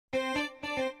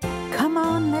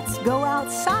on, let's go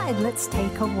outside. Let's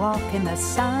take a walk in the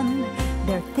sun.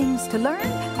 There are things to learn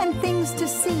and things to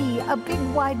see. A big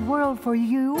wide world for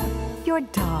you, your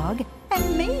dog,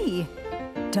 and me.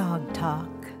 Dog Talk.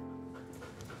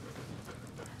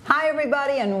 Hi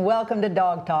everybody and welcome to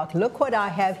Dog Talk. Look what I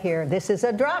have here. This is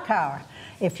a Drahthaar.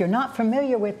 If you're not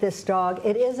familiar with this dog,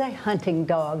 it is a hunting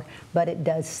dog, but it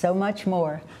does so much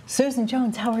more. Susan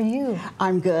Jones, how are you?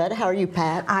 I'm good. How are you,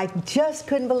 Pat? I just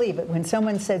couldn't believe it when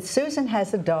someone said, Susan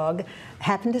has a dog,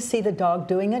 happened to see the dog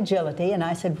doing agility, and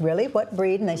I said, really, what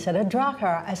breed? And they said, a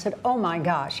Drahthaar. I said, oh my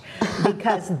gosh,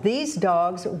 because these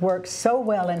dogs work so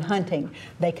well in hunting.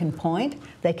 They can point,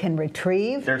 they can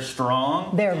retrieve. They're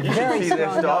strong. They're very strong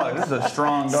this dog. This is a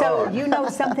strong dog. So you know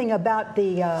something about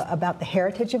the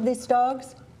heritage of these dogs?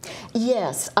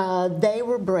 Yes, they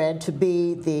were bred to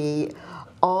be the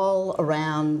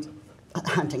all-around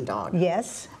hunting dog.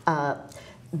 Yes.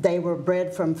 They were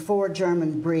bred from 4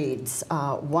 German breeds,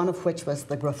 one of which was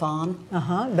the Griffon.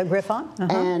 The Griffon.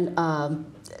 And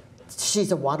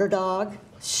she's a water dog.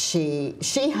 She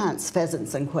hunts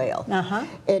pheasants and quail.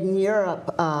 In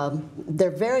Europe, they're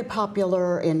very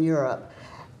popular in Europe.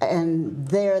 And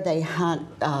there they hunt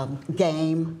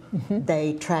game,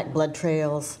 they track blood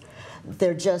trails.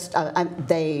 They're just,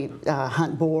 they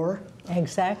hunt boar.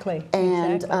 Exactly.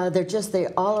 And they're just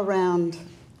the all-around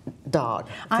dog.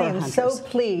 I am so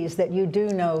pleased that you do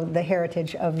know the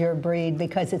heritage of your breed,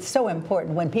 because it's so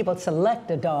important when people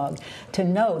select a dog to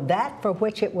know that for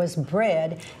which it was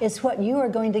bred is what you are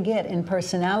going to get in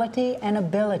personality and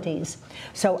abilities.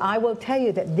 So I will tell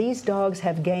you that these dogs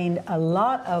have gained a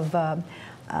lot of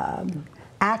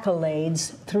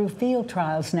accolades through field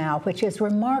trials now, which is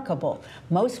remarkable.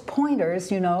 Most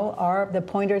pointers, you know, are the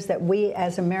pointers that we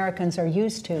as Americans are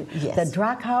used to. Yes. The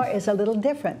Drahthaar is a little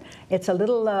different. It's a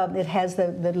little, it has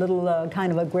the little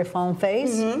kind of a Griffon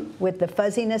face with the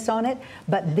fuzziness on it.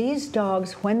 But these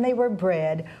dogs, when they were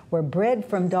bred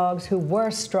from dogs who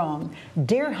were strong.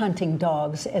 Deer hunting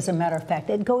dogs, as a matter of fact.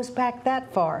 It goes back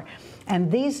that far. And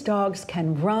these dogs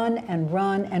can run and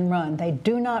run and run. They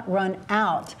do not run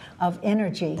out of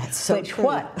energy, which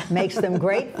what makes them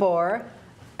great for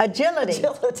agility.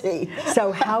 Agility.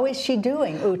 So how is she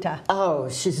doing, Uta? Oh,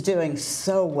 she's doing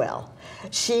so well.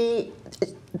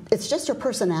 It's just her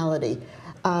personality.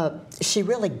 She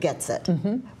really gets it.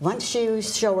 Once you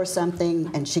show her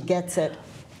something and she gets it,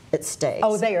 it stays.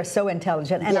 Oh, they are so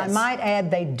intelligent. And yes. I might add,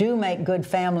 they do make good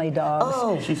family dogs.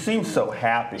 Oh. She seems so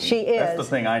happy. She is. That's the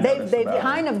thing I noticed They've about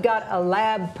kind her. of got a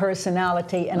lab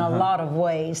personality in a lot of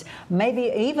ways.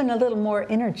 Maybe even a little more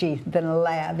energy than a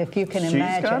lab, if you can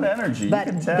imagine. She's got energy, but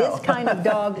you can tell. This kind of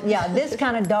dog, yeah, this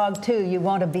kind of dog too, you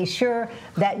want to be sure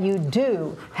that you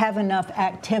do have enough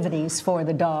activities for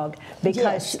the dog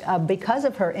because, because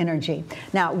of her energy.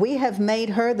 Now, we have made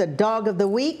her the dog of the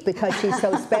week because she's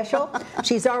so special.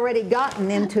 She's already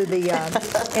gotten into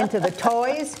the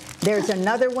toys. There's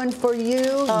another one for you.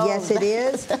 Oh, yes, it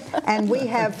is. And we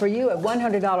have for you a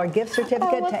 $100 gift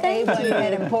certificate to A1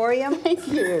 Pet Emporium. Thank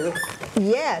you.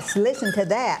 Yes, listen to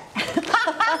that.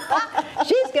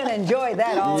 She's going to enjoy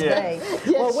that all day.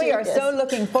 Yes, well, we are so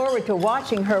looking forward to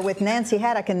watching her with Nancy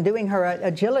Haddock and doing her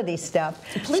agility stuff.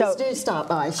 Please do stop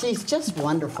by. She's just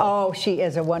wonderful. Oh, she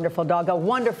is a wonderful dog, a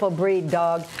wonderful breed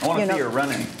dog. I want to see her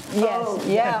running. Yes, oh,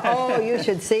 yeah. Oh, you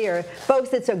should see her.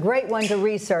 Folks, it's a great one to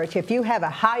research. If you have a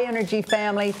high-energy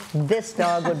family, this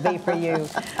dog would be for you.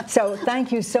 So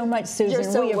thank you so much, Susan.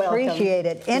 You're so we appreciate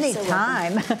it.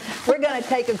 Anytime. We're going to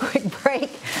take a quick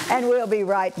break, and we'll be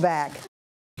right back.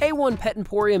 A1 Pet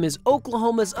Emporium is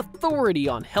Oklahoma's authority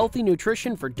on healthy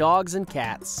nutrition for dogs and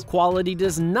cats. Quality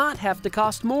does not have to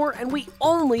cost more, and we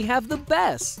only have the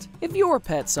best. If your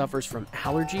pet suffers from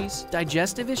allergies,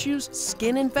 digestive issues,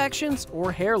 skin infections,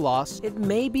 or hair loss, it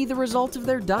may be the result of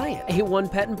their diet.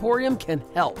 A1 Pet Emporium can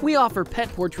help. We offer pet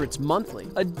portraits monthly,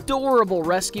 adorable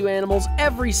rescue animals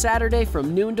every Saturday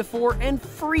from noon to 4, and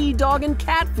free dog and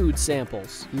cat food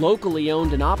samples. Locally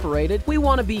owned and operated, we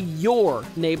want to be your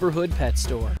neighborhood pet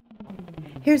store.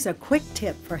 Here's a quick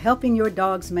tip for helping your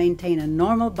dogs maintain a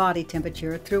normal body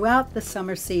temperature throughout the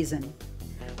summer season.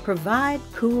 Provide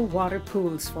cool water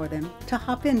pools for them to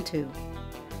hop into.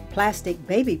 Plastic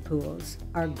baby pools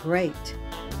are great.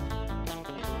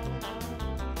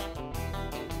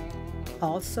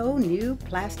 Also, new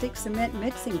plastic cement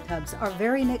mixing tubs are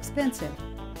very inexpensive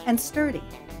and sturdy.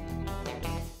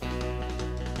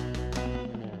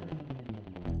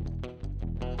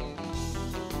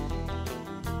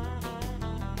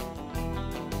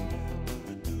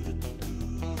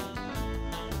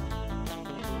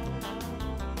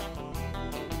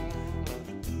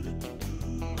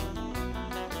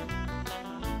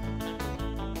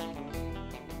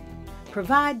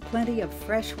 Provide plenty of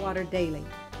fresh water daily,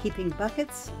 keeping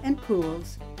buckets and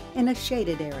pools in a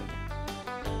shaded area.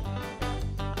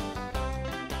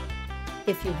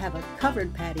 If you have a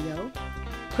covered patio,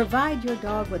 provide your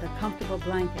dog with a comfortable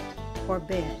blanket or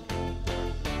bed.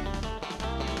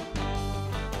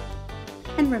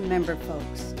 And remember,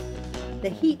 folks, the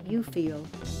heat you feel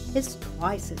is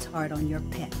twice as hard on your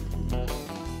pet.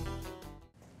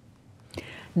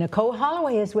 Nicole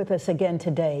Holloway is with us again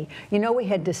today. You know, we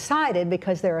had decided,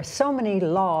 because there are so many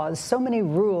laws, so many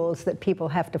rules that people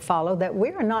have to follow that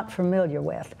we are not familiar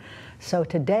with. So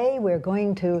today we're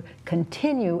going to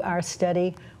continue our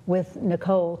study with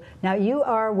Nicole. Now, you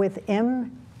are with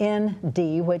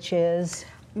MND, which is?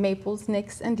 Maples,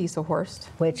 Nix, and Dieselhorst.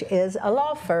 Which is a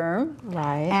law firm.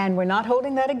 Right. And we're not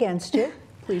holding that against you.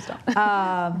 Please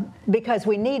don't. Because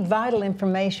we need vital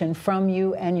information from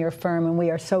you and your firm, and we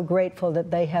are so grateful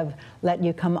that they have let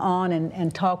you come on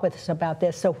and talk with us about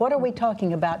this. So what are we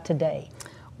talking about today?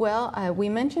 Well, we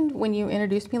mentioned when you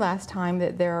introduced me last time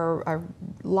that there are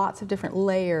lots of different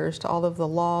layers to all of the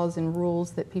laws and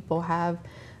rules that people have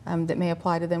that may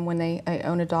apply to them when they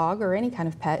own a dog or any kind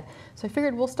of pet. So I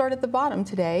figured we'll start at the bottom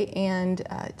today and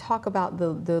talk about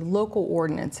the local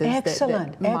ordinances.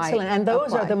 Excellent, that excellent. And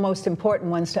those apply. are the most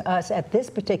important ones to us at this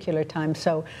particular time.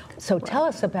 So Right. Tell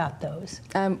us about those.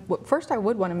 First, I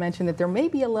would want to mention that there may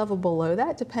be a level below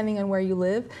that depending on where you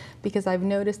live, because I've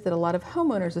noticed that a lot of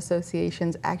homeowners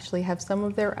associations actually have some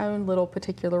of their own little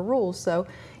particular rules. So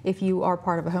if you are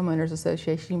part of a homeowners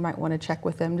association, you might want to check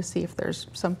with them to see if there's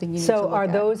something you need to look at. So are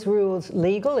those rules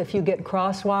legal? If you get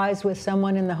crosswise with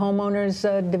someone in the homeowners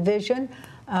division,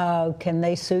 can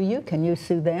they sue you? Can you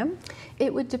sue them?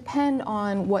 It would depend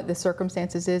on what the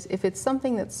circumstances is. If it's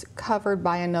something that's covered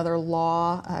by another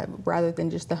law rather than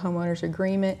just the homeowners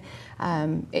agreement,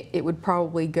 it would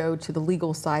probably go to the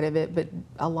legal side of it. But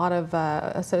a lot of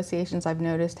associations I've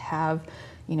noticed have,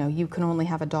 you know, you can only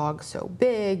have a dog so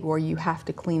big, or you have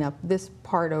to clean up this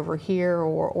part over here,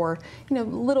 or you know,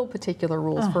 little particular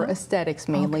rules for aesthetics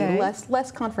mainly, less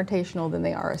confrontational than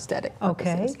they are aesthetic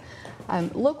purposes.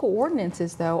 Local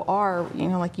ordinances, though, are, you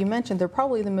know, like you mentioned, they're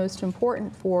probably the most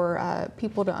important for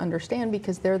people to understand,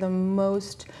 because they're the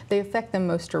most, they affect them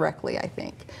most directly, I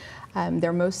think.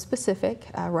 They're most specific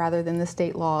rather than the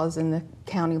state laws and the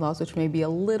county laws, which may be a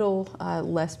little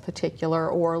less particular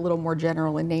or a little more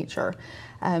general in nature.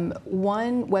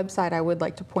 One website I would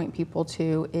like to point people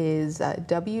to is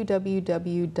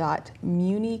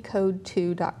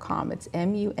www.municode2.com. It's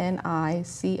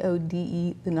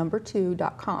MUNICODE, the number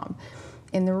 2.com.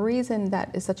 And the reason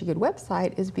that is such a good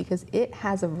website is because it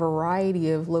has a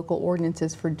variety of local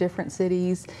ordinances for different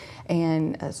cities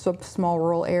and small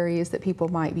rural areas that people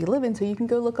might be living, so you can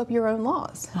go look up your own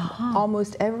laws.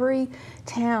 Almost every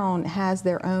town has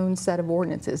their own set of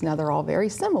ordinances. Now, they're all very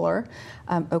similar.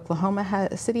 Oklahoma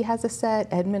City has a set,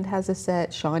 Edmond has a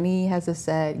set, Shawnee has a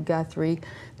set, Guthrie.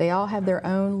 They all have their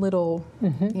own little,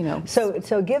 you know.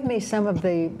 So give me some of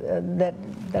the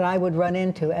that I would run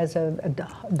into as a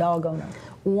dog owner.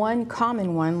 One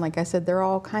common one, like I said, they're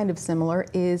all kind of similar,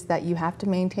 is that you have to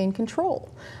maintain control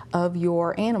of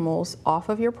your animals off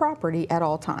of your property at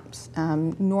all times.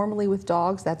 Normally with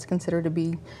dogs, that's considered to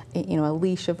be, you know, a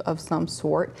leash of some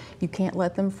sort. You can't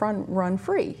let them run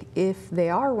free. If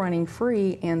they are running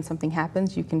free and something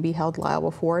happens, you can be held liable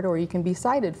for it, or you can be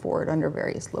cited for it under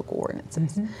various local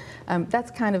ordinances. That's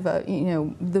kind of a, you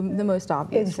know, the most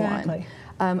obvious one.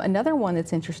 Another one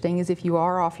that's interesting is if you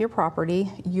are off your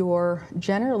property, you're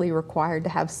generally required to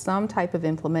have some type of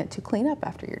implement to clean up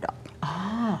after your dog.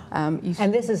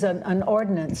 And this is an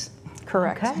ordinance.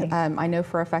 Correct. Okay. I know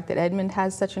for a fact that Edmond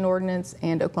has such an ordinance,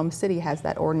 and Oklahoma City has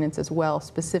that ordinance as well,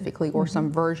 specifically, or some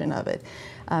version of it.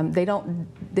 They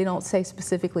don't say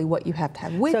specifically what you have to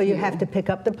have with you. So you have to pick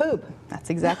up the poop. That's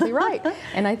exactly right.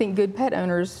 And I think good pet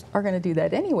owners are going to do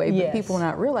that anyway, but people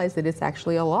not realize that it's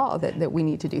actually a law that we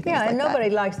need to do things like that. Yeah, and nobody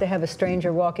likes to have a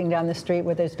stranger walking down the street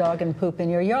with his dog and poop in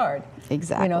your yard.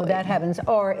 Exactly. You know, that happens.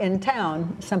 Or in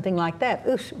town, something like that.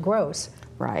 Oosh, gross.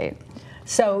 Right.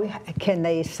 So can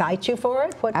they cite you for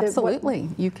it? Absolutely.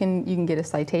 You can get a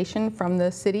citation from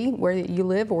the city where you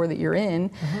live or that you're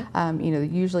in. You know,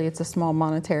 usually it's a small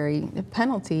monetary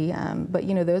penalty, but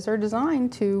you know, those are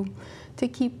designed to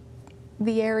keep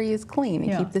the areas clean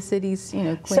and keep the cities, you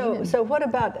know, clean. So what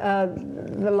about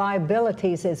the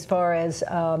liabilities as far as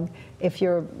if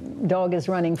your dog is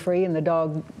running free and the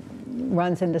dog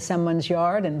runs into someone's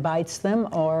yard and bites them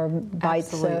or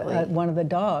bites one of the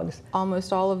dogs.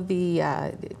 Almost all of the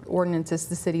ordinances,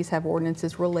 the cities have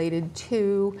ordinances related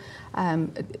to,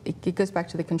 it goes back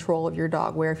to the control of your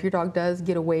dog, where if your dog does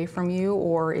get away from you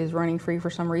or is running free for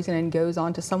some reason and goes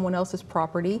onto someone else's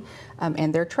property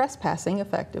and they're trespassing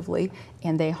effectively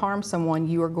and they harm someone,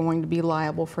 you are going to be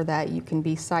liable for that. You can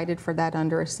be cited for that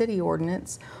under a city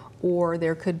ordinance, or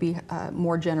there could be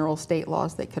more general state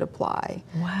laws that could apply.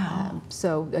 Wow.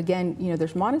 So again, you know,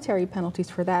 there's monetary penalties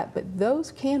for that, but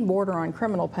those can border on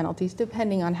criminal penalties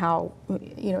depending on how,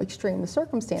 you know, extreme the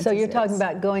circumstances. So you're talking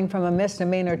about going from a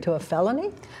misdemeanor to a felony?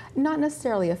 Not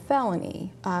necessarily a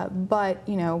felony, but,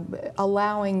 you know,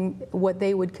 allowing what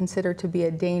they would consider to be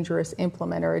a dangerous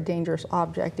implement or a dangerous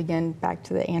object, again, back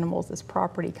to the animals as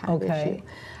property kind of issue.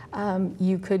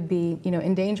 You could be, you know,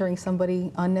 endangering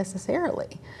somebody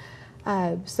unnecessarily.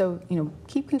 So, you know,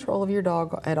 keep control of your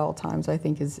dog at all times, I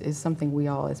think is something we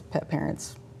all as pet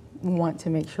parents want to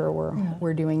make sure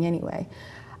we're doing anyway.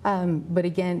 But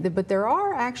again, but there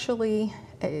are actually,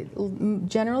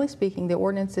 generally speaking, the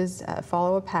ordinances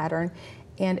follow a pattern,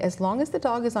 and as long as the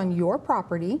dog is on your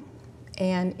property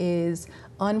and is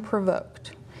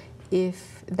unprovoked,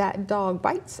 if that dog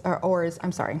bites, or is,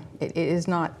 I'm sorry, it is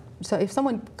not. So if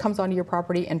someone comes onto your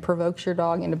property and provokes your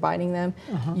dog into biting them,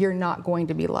 you're not going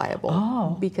to be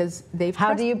liable because they've.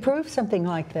 How do you prove something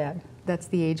like that? That's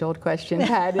the age-old question,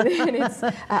 Pat. And it's,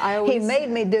 I always, he made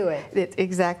me do it. It's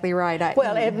exactly right.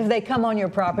 Well, if they come on your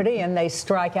property and they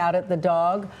strike out at the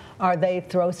dog, or they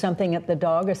throw something at the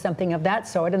dog or something of that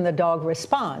sort, and the dog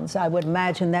responds, I would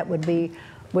imagine that would be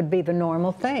the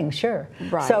normal thing, sure.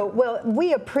 Right. So, well,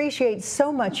 we appreciate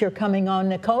so much your coming on,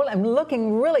 Nicole. I'm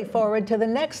looking really forward to the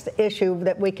next issue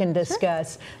that we can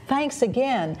discuss. Sure. Thanks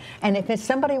again. And if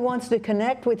somebody wants to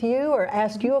connect with you or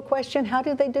ask you a question, how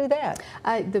do they do that?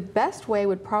 The best way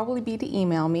would probably be to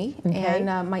email me. Okay. And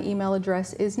my email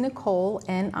address is Nicole,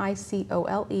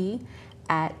 Nicole,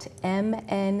 at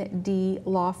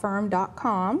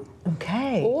mndlawfirm.com.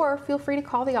 Okay. Or feel free to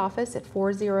call the office at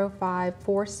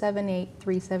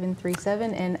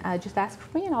 405-478-3737 and just ask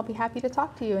for me, and I'll be happy to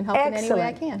talk to you and help in any way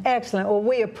I can. Excellent. Well,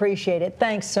 we appreciate it.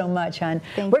 Thanks so much, hon.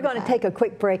 We're going to take a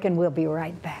quick break and we'll be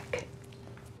right back.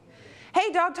 Hey,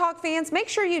 Dog Talk fans, make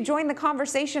sure you join the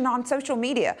conversation on social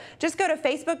media. Just go to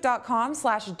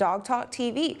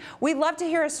facebook.com/dogtalktv. We'd love to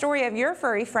hear a story of your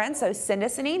furry friend, so send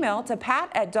us an email to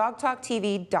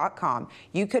pat@dogtalktv.com.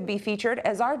 You could be featured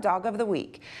as our Dog of the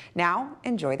Week. Now,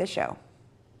 enjoy the show.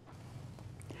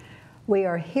 We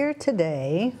are here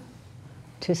today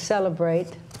to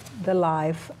celebrate the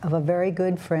life of a very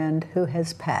good friend who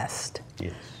has passed.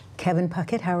 Yes. Kevin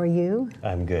Puckett, how are you?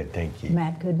 I'm good, thank you.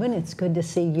 Matt Goodwin, it's good to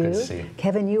see you. Good to see you.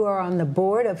 Kevin, you are on the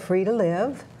board of Free to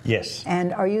Live. Yes.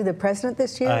 And are you the president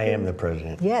this year? I am the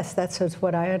president. Yes, that's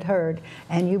what I had heard.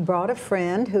 And you brought a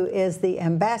friend who is the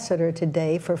ambassador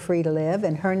today for Free to Live,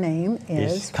 and her name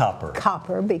is Copper.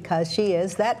 Copper, because she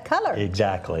is that color.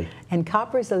 Exactly. And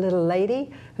Copper's a little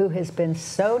lady who has been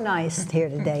so nice here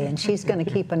today, and she's going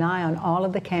to keep an eye on all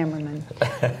of the cameramen.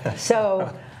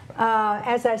 So,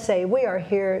 as I say, we are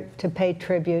here to pay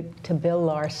tribute to Bill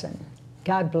LArson.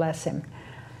 God bless him.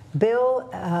 Bill,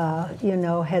 you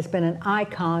know, has been an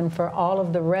icon for all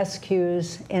of the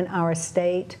rescues in our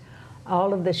state,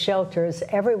 all of the shelters.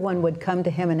 Everyone would come to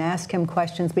him and ask him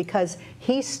questions because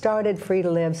he started Free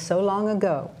to Live so long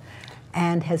ago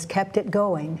and has kept it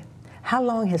going. How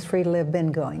long has Free to Live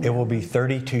been going? It will be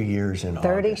 32 years in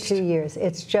August. 32 years.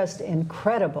 It's just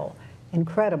incredible.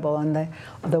 Incredible, and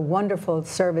the wonderful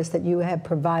service that you have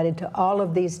provided to all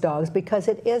of these dogs, because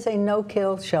it is a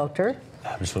no-kill shelter.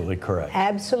 Absolutely correct.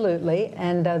 Absolutely,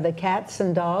 and the cats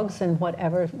and dogs and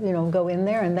whatever, you know, go in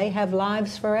there and they have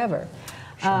lives forever.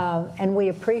 Sure. And we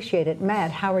appreciate it.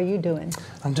 Matt, how are you doing?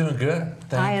 I'm doing good.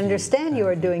 I understand you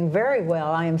are doing very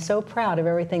well. I am so proud of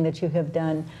everything that you have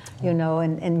done, you know,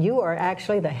 and you are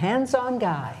actually the hands-on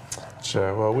guy.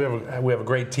 Sure. Well, we have a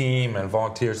great team and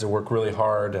volunteers that work really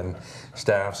hard, and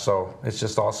staff. So it's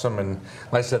just awesome. And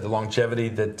like I said, the longevity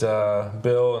that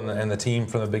Bill and the team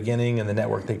from the beginning and the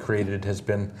network they created has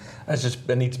been. It's just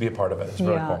been neat to be a part of it. It's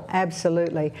very cool.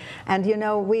 Absolutely. And you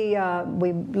know, we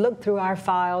looked through our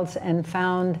files and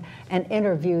found an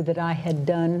interview that I had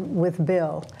done with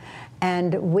Bill,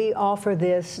 and we offer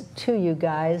this to you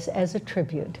guys as a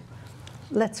tribute.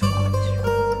 Let's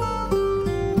watch.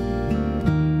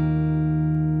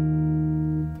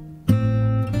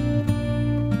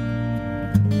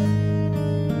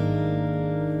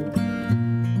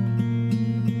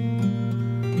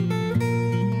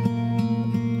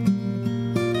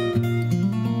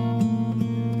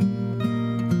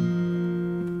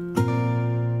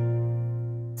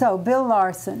 So, Bill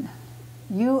LArson,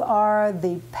 you are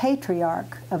the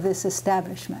patriarch of this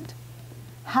establishment.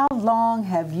 How long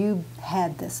have you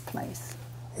had this place?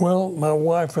 Well, my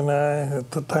wife and I,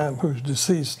 at the time, who's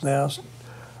deceased now,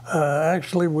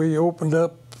 actually we opened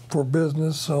up for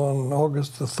business on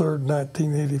August the 3rd,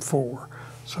 1984.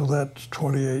 So that's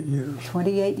 28 years.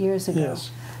 28 years ago. Yes.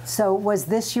 So was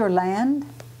this your land?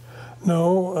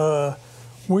 No,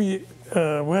 we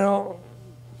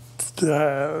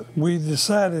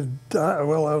decided,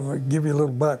 well, I'll give you a little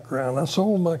background. I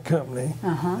sold my company,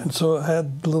 and so I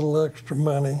had a little extra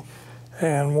money,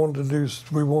 and we wanted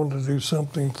to do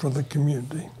something for the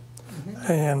community.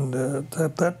 And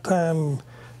at that time,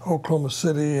 Oklahoma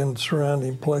City and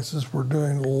surrounding places were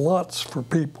doing lots for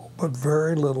people, but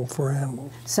very little for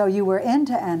animals. So you were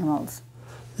into animals?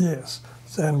 Yes,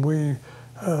 and we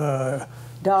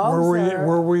dogs?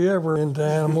 Were we ever into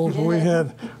animals? We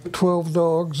had 12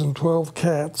 dogs and 12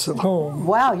 cats at home.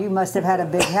 Wow, you must have had a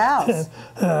big house.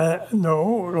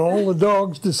 No, all the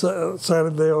dogs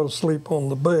decided they ought to sleep on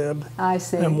the bed. I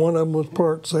see. And one of them was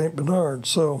part St. Bernard,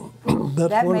 so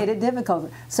that made it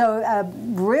difficult. So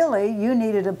really, you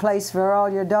needed a place for all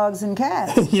your dogs and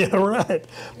cats. Yeah, right.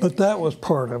 But that was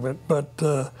part of it. But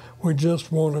we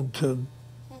just wanted to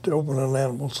open an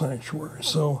animal sanctuary.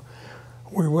 So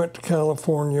we went to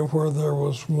California, where there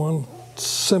was one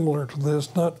similar to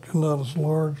this, not as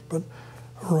large, but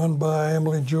run by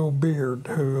Emily Jo Beard,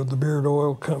 who the Beard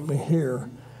Oil Company here.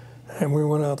 And we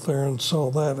went out there and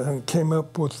saw that and came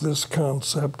up with this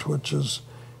concept, which is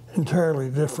entirely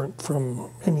different from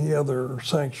any other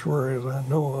sanctuary that I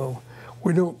know of.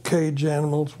 We don't cage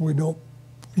animals. We don't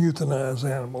euthanize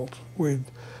animals. The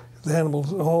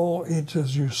animals, each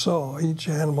as you saw, each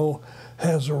animal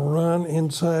has a run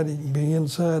inside. It can be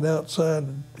inside, outside,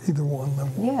 either one of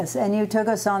them. Yes, and you took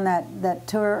us on that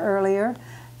tour earlier,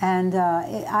 and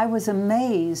I was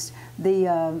amazed.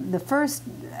 The first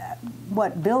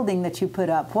building that you put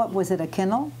up, what was it, a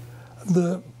kennel?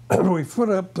 We put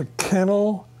up the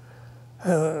kennel,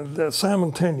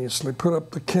 simultaneously put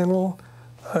up the kennel,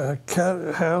 a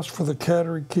house for the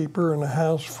cattery keeper, and a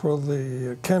house for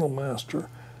the kennel master,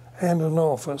 and an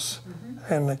office,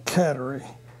 and a cattery.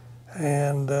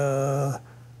 And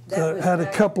had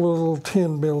a couple of little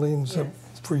tin buildings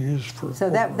for use for. So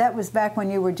that was back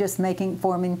when you were just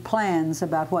forming plans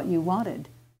about what you wanted.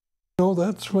 No,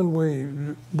 that's when we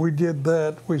did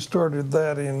that. We started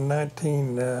that in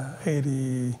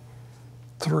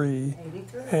 1983,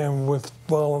 and with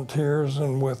volunteers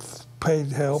and with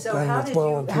paid help and with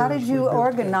volunteers. How did you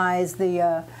organize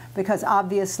the? Because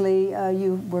obviously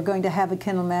you were going to have a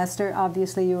kennel master.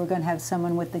 Obviously you were going to have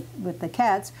someone with the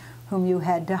cats, whom you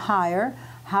had to hire.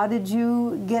 How did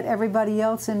you get everybody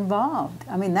else involved?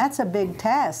 I mean, that's a big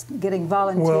task, getting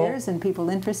volunteers and people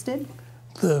interested.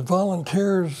 The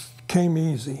volunteers came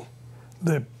easy.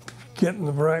 Getting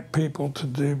the right people to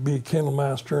be a kennel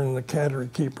master and the cattery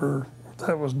keeper,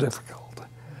 that was difficult.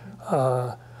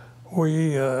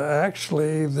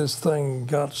 Actually, this thing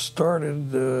got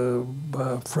started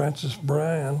by Frances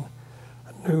Bryan,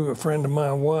 knew a friend of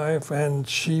my wife, and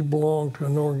she belonged to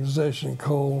an organization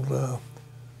called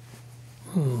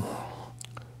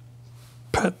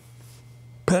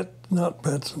not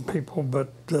Pets and People,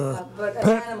 but Pet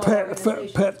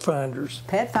Finders.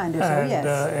 Pet Finders, oh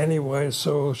yes. Anyway,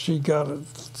 so she got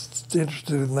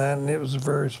interested in that, and it was a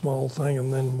very small thing,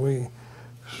 and then we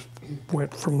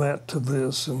went from that to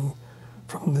this, and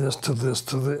from this to this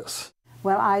to this.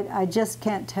 Well, I just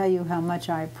can't tell you how much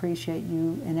I appreciate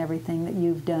you and everything that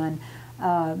you've done.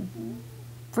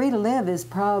 Free to Live is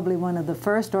probably one of the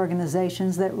first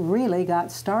organizations that really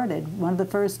got started, one of the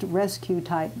first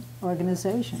rescue-type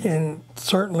organizations. And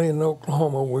certainly in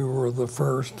Oklahoma, we were the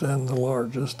first and the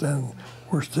largest, and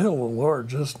we're still the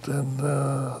largest, and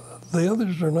the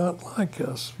others are not like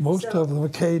us. Most of them are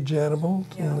cage animals,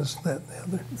 and this, that,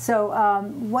 and the other. So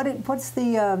what's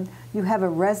the, you have a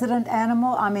resident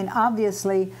animal? I mean,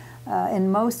 obviously,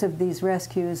 in most of these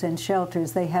rescues and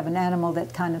shelters, they have an animal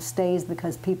that kind of stays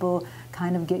because people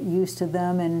kind of get used to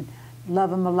them and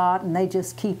love them a lot, and they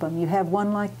just keep them. You have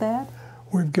one like that?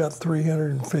 We've got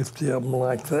 350 of them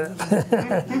like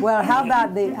that. Well, how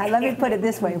about let me put it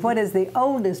this way, what is the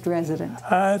oldest resident?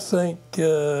 I think,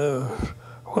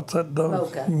 what's that dog?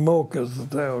 Mocha. Mocha's the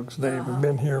dog's name. We've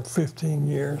been here 15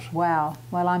 years. Wow.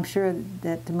 Well, I'm sure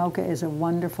that Mocha is a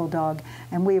wonderful dog,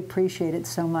 and we appreciate it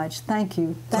so much. Thank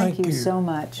you. Thank you so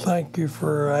much. Thank you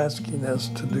for asking us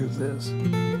to do this.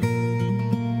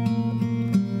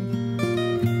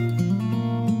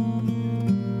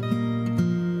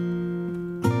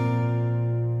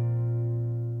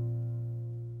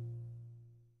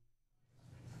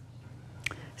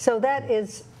 So that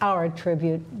is our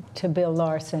tribute to Bill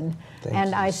LArson.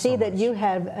 And I see that you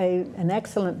have an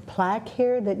excellent plaque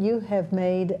here that you have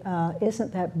made.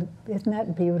 Isn't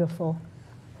that beautiful?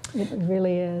 It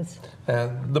really is.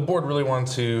 The board really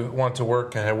wanted to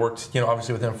work, and I worked,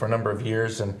 obviously with him for a number of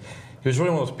years, and he was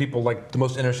really one of those people, like the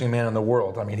most interesting man in the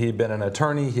world. I mean, he had been an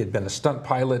attorney, he had been a stunt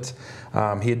pilot,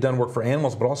 he had done work for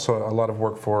animals, but also a lot of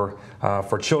work for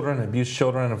children, abused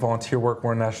children, and volunteer work,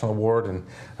 won a national award,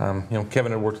 and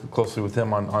Kevin had worked closely with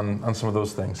him on some of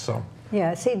those things. So.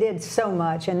 Yes, he did so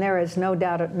much, and there is no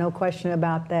doubt, no question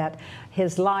about that.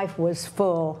 His life was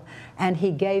full, and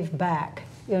he gave back.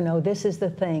 This is the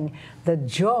thing, the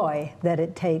joy that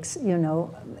it takes,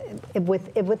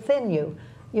 within you,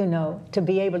 to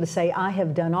be able to say, I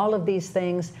have done all of these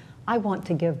things, I want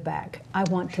to give back. I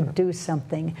want to do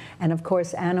something. And of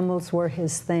course, animals were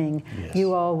his thing. Yes.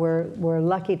 You all were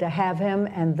lucky to have him,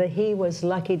 and he was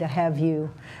lucky to have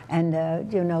you. And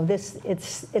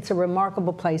it's a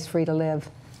remarkable place for you to live.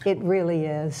 It really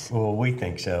is. Well, we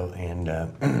think so,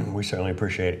 and we certainly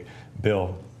appreciate it.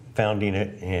 Bill founding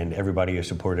it and everybody who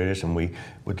supported us, and we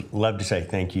would love to say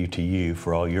thank you to you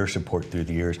for all your support through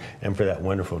the years and for that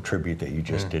wonderful tribute that you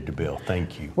just did to Bill.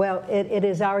 Thank you. Well, it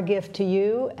is our gift to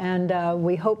you, and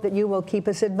we hope that you will keep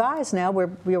us advised now.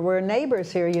 We're neighbors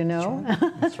here,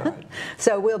 That's right.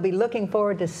 So we'll be looking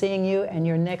forward to seeing you and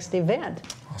your next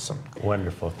event. Awesome.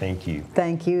 Wonderful. Thank you.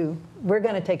 Thank you. We're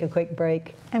going to take a quick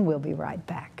break, and we'll be right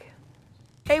back.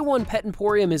 A1 Pet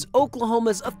Emporium is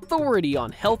Oklahoma's authority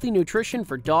on healthy nutrition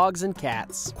for dogs and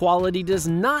cats. Quality does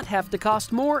not have to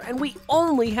cost more, and we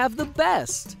only have the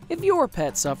best. If your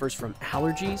pet suffers from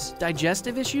allergies,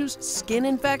 digestive issues, skin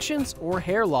infections, or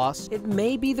hair loss, it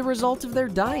may be the result of their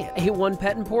diet. A1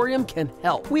 Pet Emporium can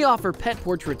help. We offer pet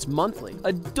portraits monthly,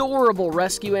 adorable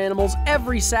rescue animals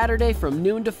every Saturday from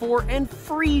noon to 4, and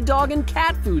free dog and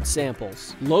cat food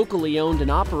samples. Locally owned and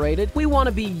operated, we want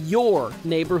to be your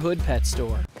neighborhood pet store.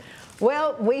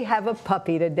 Well, we have a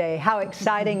puppy today. How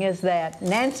exciting is that?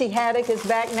 Nancy Haddock is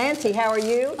back. Nancy, how are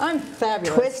you? I'm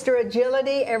fabulous. Twister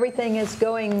agility, everything is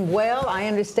going well. I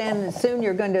understand that soon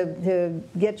you're going to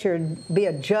be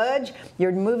a judge.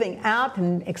 You're moving out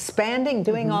and expanding,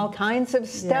 doing all kinds of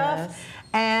stuff. Yes.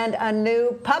 And a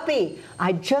new puppy.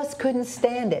 I just couldn't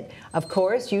stand it. Of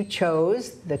course, you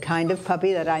chose the kind of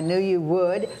puppy that I knew you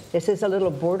would. This is a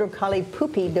little border collie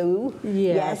poopy-doo.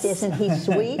 Yes. Isn't he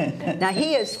sweet? Now,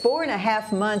 he is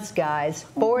 4.5 months, guys.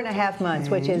 4.5 months,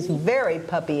 which is very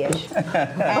puppy-ish.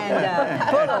 And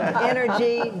full of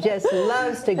energy, just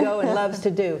loves to go and loves to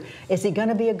do. Is he going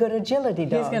to be a good agility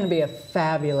dog? He's going to be a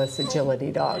fabulous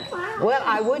agility dog. Well,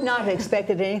 I would not have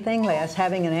expected anything less,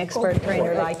 having an expert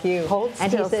trainer like you.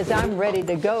 And he says, I'm ready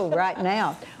to go right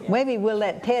now. Maybe we'll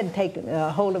let Ted take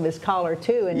hold of his collar,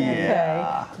 too. And,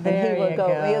 Yeah. and he will go.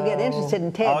 He'll get interested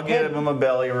in Ted. I'll give him a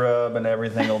belly rub and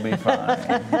everything will be fine.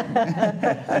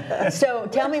 So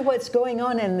tell me what's going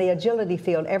on in the agility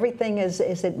field. Everything is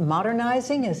it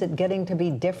modernizing? Is it getting to be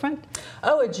different?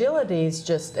 Oh, agility is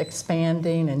just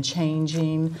expanding and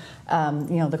changing.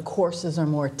 The courses are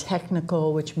more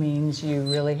technical, which means you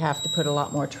really have to put a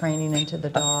lot more training into the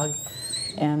dog.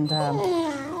 And,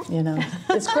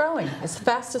 it's growing. It's the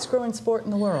fastest growing sport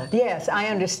in the world. Yes, I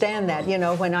understand that.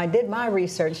 When I did my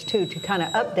research, too, to kind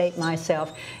of update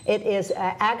myself, it is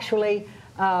actually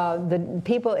the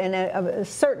people in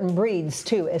certain breeds,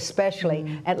 too,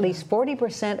 especially, at least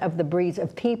 40% of the breeds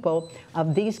of people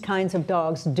of these kinds of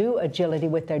dogs do agility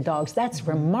with their dogs. That's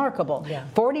remarkable. Yeah.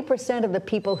 40% of the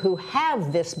people who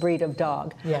have this breed of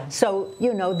dog. Yeah. So,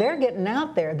 they're getting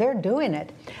out there. They're doing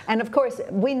it. And, of course,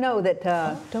 we know that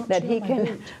that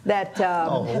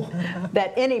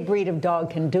any breed of dog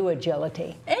can do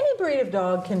agility. Any breed of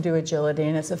dog can do agility,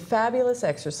 and it's a fabulous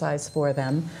exercise for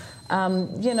them.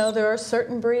 There are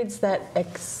certain breeds that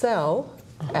excel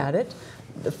at it.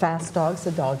 The fast dogs,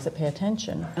 the dogs that pay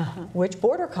attention, which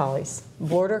border collies.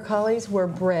 Border collies were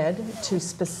bred to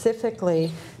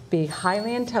specifically be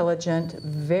highly intelligent,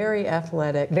 very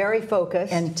athletic, very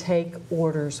focused, and take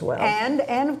orders well.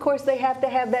 And of course, they have to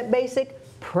have that basic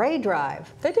prey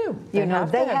drive. They do. They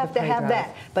have to have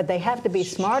that. But they have to be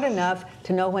smart enough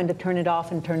to know when to turn it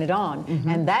off and turn it on.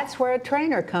 And that's where a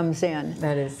trainer comes in.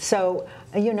 That is. So,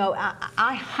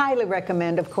 I highly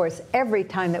recommend, of course, every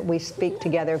time that we speak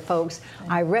together, folks,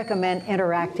 I recommend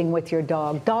interacting with your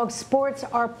dog. Dog sports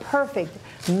are perfect,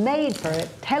 made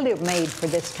for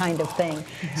this kind of thing.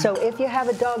 So if you have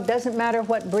a dog, doesn't matter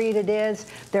what breed it is,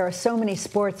 there are so many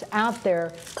sports out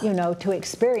there, to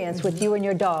experience with you and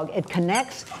your dog. It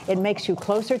connects, it makes you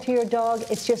closer to your dog.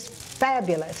 It's just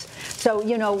fabulous. So,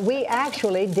 we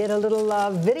actually did a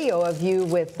little video of you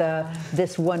with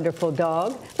this wonderful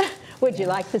dog. Would you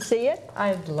like to see it?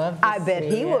 I'd love to I bet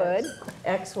he would.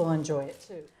 X will enjoy it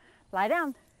too. Lie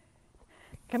down.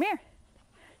 Come here.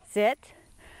 Sit.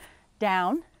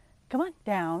 Down. Come on,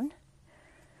 down.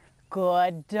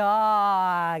 Good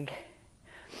dog.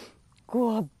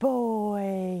 Good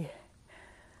boy.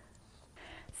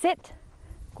 Sit.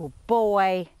 Good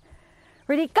boy.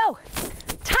 Ready, go.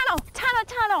 Tunnel, tunnel,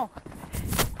 tunnel.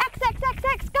 X, X, X,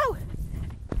 X, go.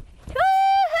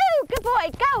 Woohoo! Good boy,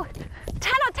 go.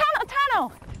 Tunnel, tunnel,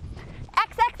 tunnel.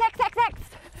 X, X, X, X, X.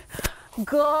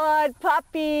 Good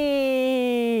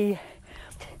puppy.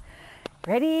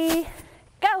 Ready,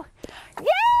 go.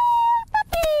 Yeah,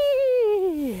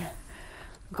 puppy.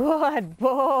 Good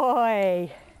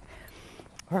boy.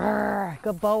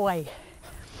 Good boy.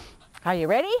 Are you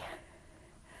ready?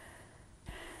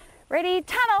 Ready,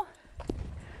 tunnel.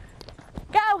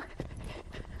 Go.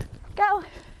 Go.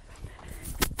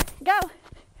 Go.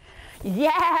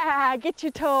 Yeah, get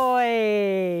your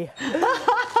toy.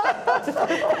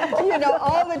 You know,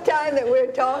 all the time that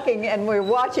we're talking and we're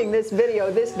watching this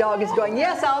video, this dog is going,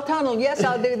 yes, I'll tunnel, yes,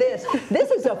 I'll do this. This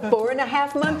is a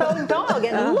 4.5-month-old dog,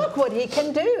 and look what he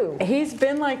can do. He's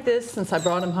been like this since I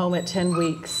brought him home at 10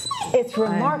 weeks. It's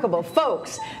remarkable.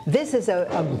 Folks, this is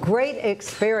a great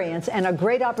experience and a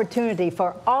great opportunity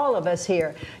for all of us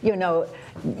here. You know,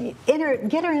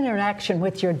 get an interaction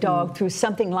with your dog through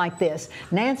something like this.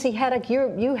 Nancy, Haddock,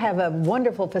 you have a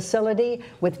wonderful facility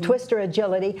with Twister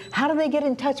Agility. How do they get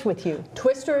in touch with you?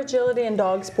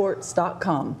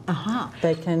 TwisterAgilityandDogsports.com.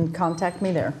 They can contact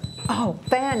me there. Oh,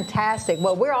 fantastic.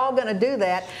 Well, we're all going to do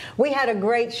that. We had a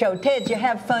great show. Ted, you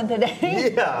have fun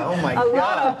today? Yeah, oh my A God.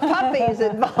 lot of puppies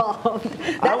involved.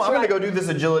 I'm going to go do this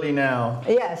agility now.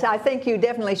 Yes, I think you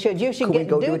definitely should. You should Could we get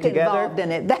go do Duke it together? involved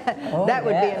in it. That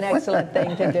would be an excellent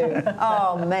thing to do.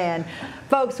 Oh, man.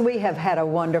 Folks, we have had a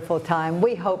wonderful time.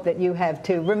 We hope that you have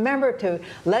too. Remember to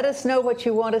let us know what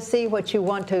you want to see, what you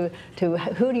want to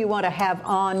who do you want to have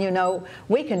on. You know,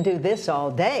 we can do this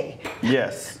all day.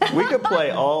 Yes, we could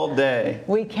play all day.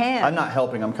 We can. I'm not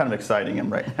helping. I'm kind of exciting him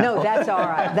right now. No, that's all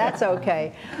right. That's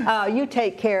okay. You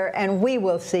take care, and we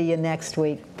will see you next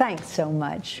week. Thanks so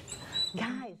much.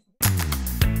 Guys.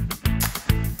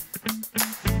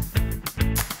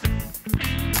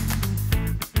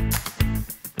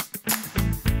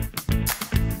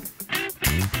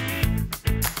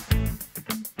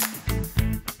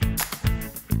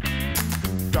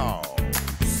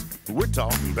 Dogs. We're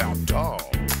talking about dogs.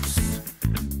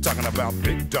 Talking about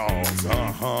big dogs,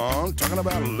 talking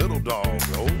about little dogs,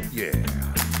 oh yeah.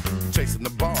 Chasing the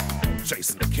ball,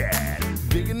 chasing the cat,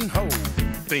 digging holes,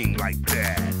 thing like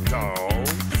that.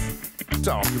 Dogs,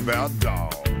 talking about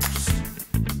dogs.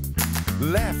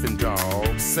 Laughing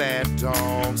dogs, sad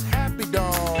dogs, happy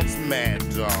dogs, mad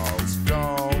dogs.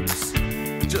 Dogs,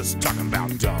 just talking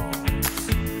about dogs.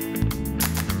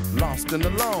 Lost and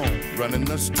alone, running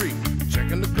the street,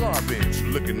 checking the garbage,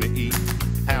 looking to eat.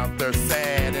 Out there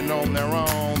sad and on their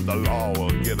own, the law will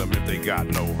get them if they got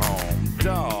no home.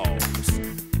 Dogs,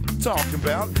 talking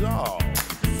about dogs.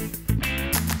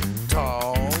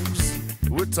 Dogs,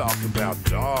 we're talking about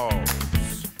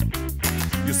dogs.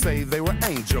 You say they were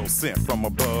angels sent from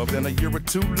above, then a year or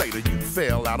two later you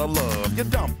fell out of love. You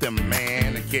dumped them,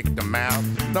 man, and kicked them out.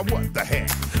 Now what the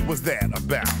heck was that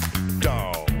about?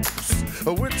 Dogs,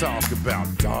 we're talking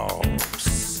about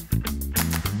dogs.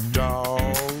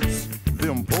 Dogs,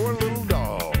 them poor little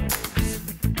dogs.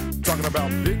 Talking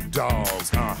about big dogs,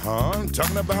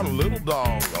 talking about a little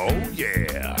dog, oh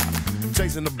yeah.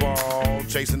 Chasing the ball,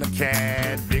 chasing the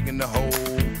cat, digging the hole,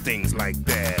 things like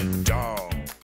that. Dogs.